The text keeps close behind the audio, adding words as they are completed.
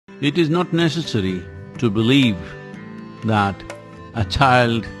It is not necessary to believe that a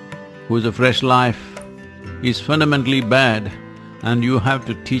child who is a fresh life is fundamentally bad and you have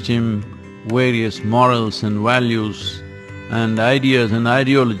to teach him various morals and values and ideas and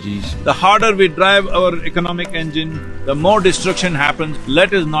ideologies. The harder we drive our economic engine, the more destruction happens.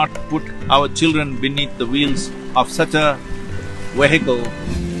 Let us not put our children beneath the wheels of such a vehicle.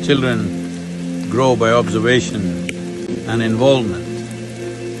 Children grow by observation and involvement,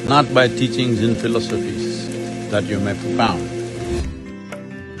 not by teachings and philosophies that you may propound.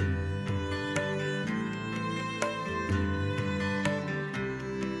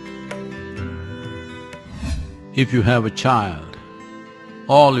 If you have a child,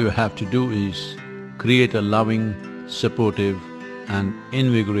 all you have to do is create a loving, supportive and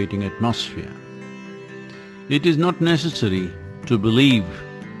invigorating atmosphere. It is not necessary to believe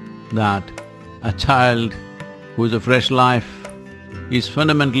that a child who is a fresh life is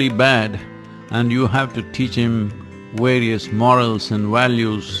fundamentally bad and you have to teach him various morals and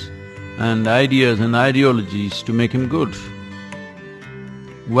values and ideas and ideologies to make him good.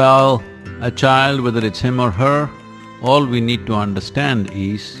 Well, a child, whether it's him or her, all we need to understand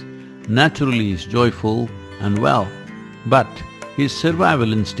is, naturally he's joyful and well, but his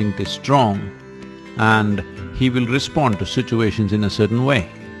survival instinct is strong and he will respond to situations in a certain way.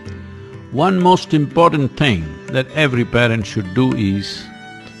 One most important thing that every parent should do is,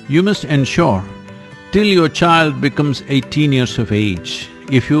 you must ensure till your child becomes 18 years of age,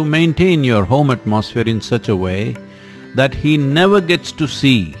 if you maintain your home atmosphere in such a way that he never gets to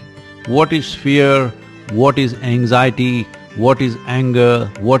see what is fear, what is anxiety, what is anger,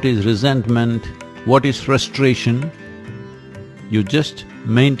 what is resentment, what is frustration. You just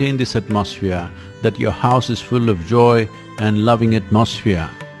maintain this atmosphere that your house is full of joy and loving atmosphere.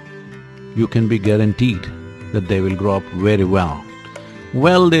 You can be guaranteed that they will grow up very well.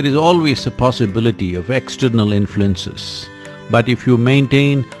 Well, there is always a possibility of external influences, but if you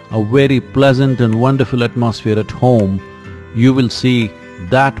maintain a very pleasant and wonderful atmosphere at home, you will see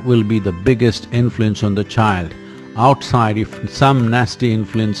that will be the biggest influence on the child. Outside, if some nasty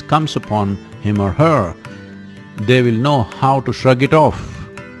influence comes upon him or her, they will know how to shrug it off.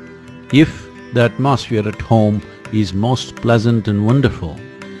 If the atmosphere at home is most pleasant and wonderful,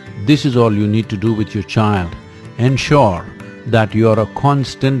 this is all you need to do with your child. Ensure that you are a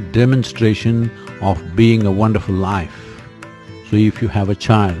constant demonstration of being a wonderful life. So if you have a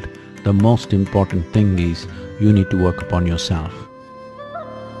child, the most important thing is you need to work upon yourself.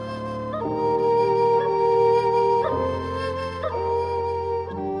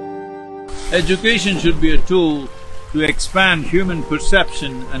 Education should be a tool to expand human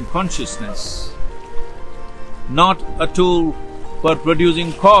perception and consciousness, not a tool for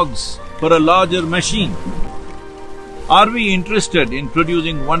producing cogs for a larger machine. Are we interested in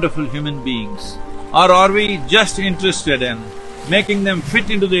producing wonderful human beings, or are we just interested in making them fit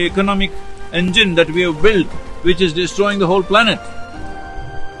into the economic engine that we have built, which is destroying the whole planet?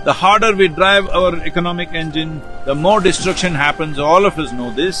 The harder we drive our economic engine, the more destruction happens. All of us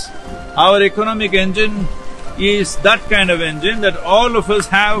know this. Our economic engine is that kind of engine that all of us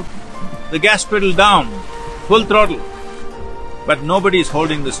have the gas pedal down, full throttle, but nobody is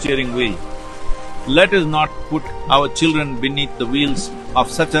holding the steering wheel. Let us not put our children beneath the wheels of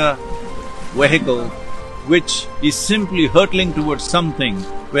such a vehicle which is simply hurtling towards something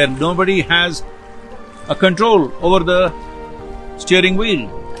where nobody has a control over the steering wheel.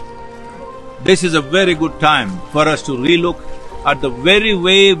 This is a very good time for us to relook at the very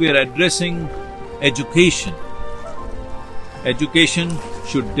way we are addressing education. Education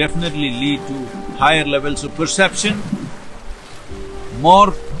should definitely lead to higher levels of perception,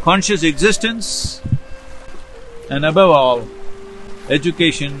 more conscious existence, and above all,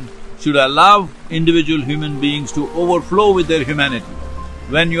 education should allow individual human beings to overflow with their humanity.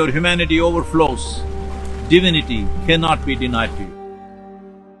 When your humanity overflows, divinity cannot be denied to you.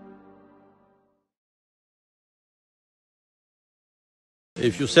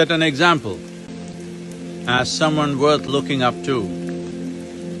 If you set an example as someone worth looking up to,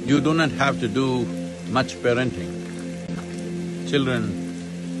 you do not have to do much parenting.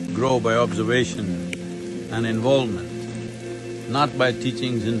 Children grow by observation and involvement, not by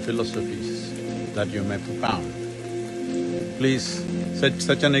teachings and philosophies that you may propound. Please set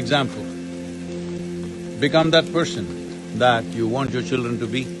such an example. Become that person that you want your children to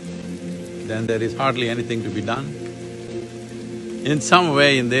be, then there is hardly anything to be done. In some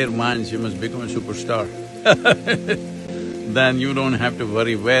way in their minds you must become a superstar. Then you don't have to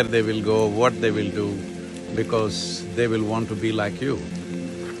worry where they will go, what they will do, because they will want to be like you.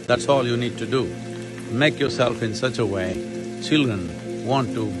 That's all you need to do. Make yourself in such a way, children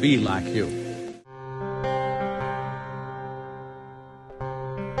want to be like you.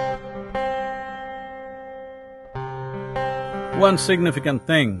 One significant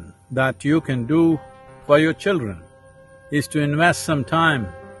thing that you can do for your children is to invest some time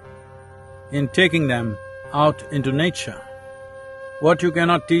in taking them out into nature. What you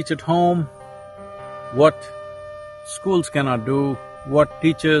cannot teach at home, what schools cannot do, what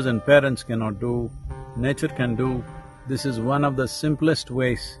teachers and parents cannot do, nature can do. This is one of the simplest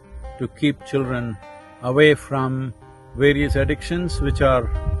ways to keep children away from various addictions which are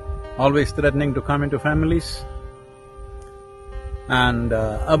always threatening to come into families. And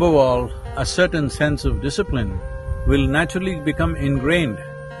above all, a certain sense of discipline will naturally become ingrained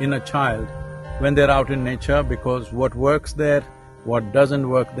in a child when they're out in nature, because what works there, what doesn't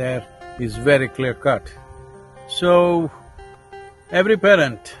work there is very clear-cut. So, every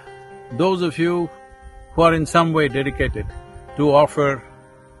parent, those of you who are in some way dedicated to offer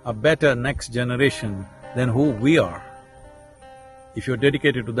a better next generation than who we are, if you're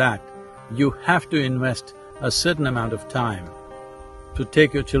dedicated to that, you have to invest a certain amount of time to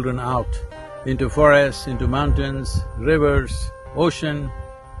take your children out into forests, into mountains, rivers, ocean,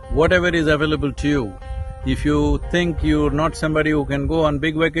 whatever is available to you. If you think you're not somebody who can go on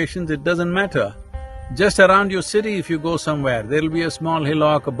big vacations, it doesn't matter. Just around your city, if you go somewhere, there'll be a small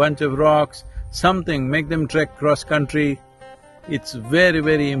hillock, a bunch of rocks, something, make them trek cross-country. It's very,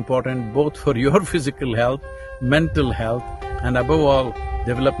 very important both for your physical health, mental health, and above all,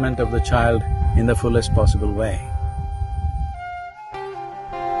 development of the child in the fullest possible way.